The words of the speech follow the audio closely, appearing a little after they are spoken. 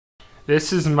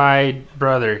This is my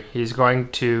brother. He's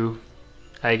going to,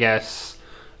 I guess,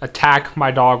 attack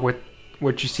my dog with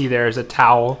what you see there is a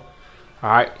towel.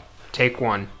 Alright, take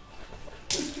one.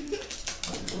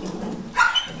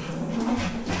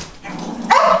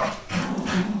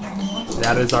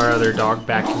 That is our other dog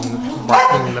barking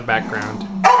in the background.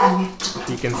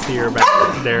 You can see her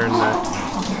back there in the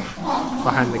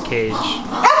behind the cage.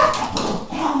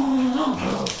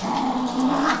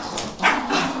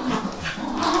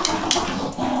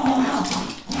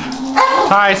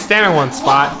 Ty, stand in one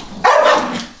spot.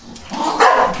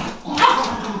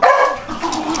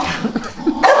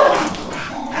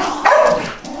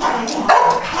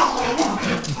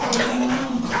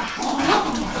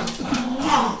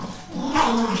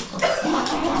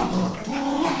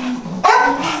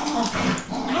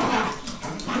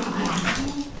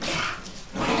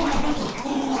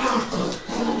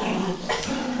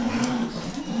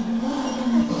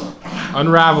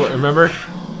 Unravel it, remember?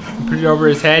 Put it over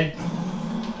his head.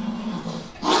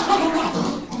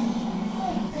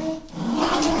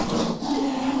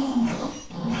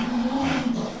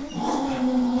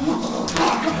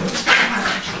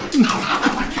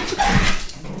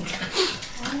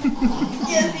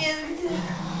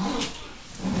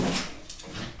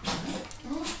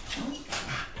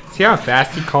 See how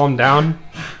fast he calmed down?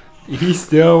 He's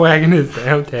still wagging his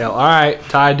damn tail. Alright,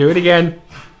 Ty, do it again.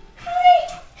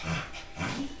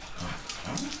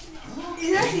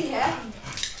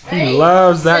 He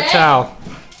loves that towel.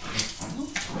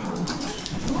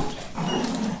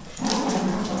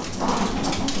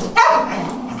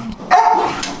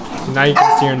 Now you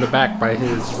can see her in the back by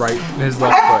his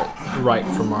left foot, right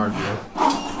from our view.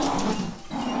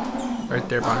 Right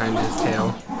there behind his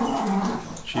tail.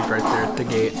 She's right there at the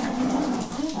gate.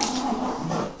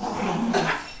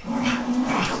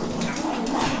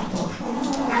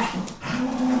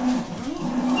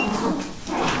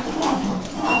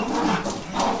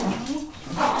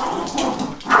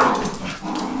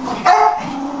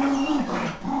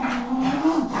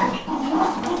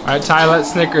 Alright, Ty, let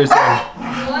Snickers in.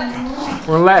 What?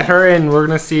 We'll let her in. We're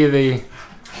gonna see the.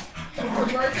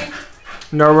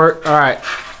 No, alright.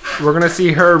 We're gonna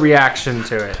see her reaction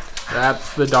to it.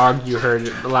 That's the dog you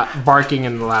heard barking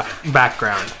in the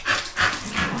background.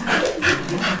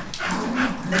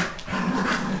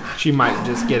 She might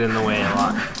just get in the way a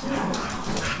lot.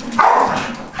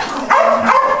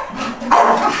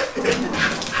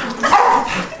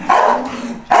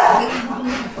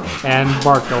 And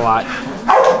bark a lot.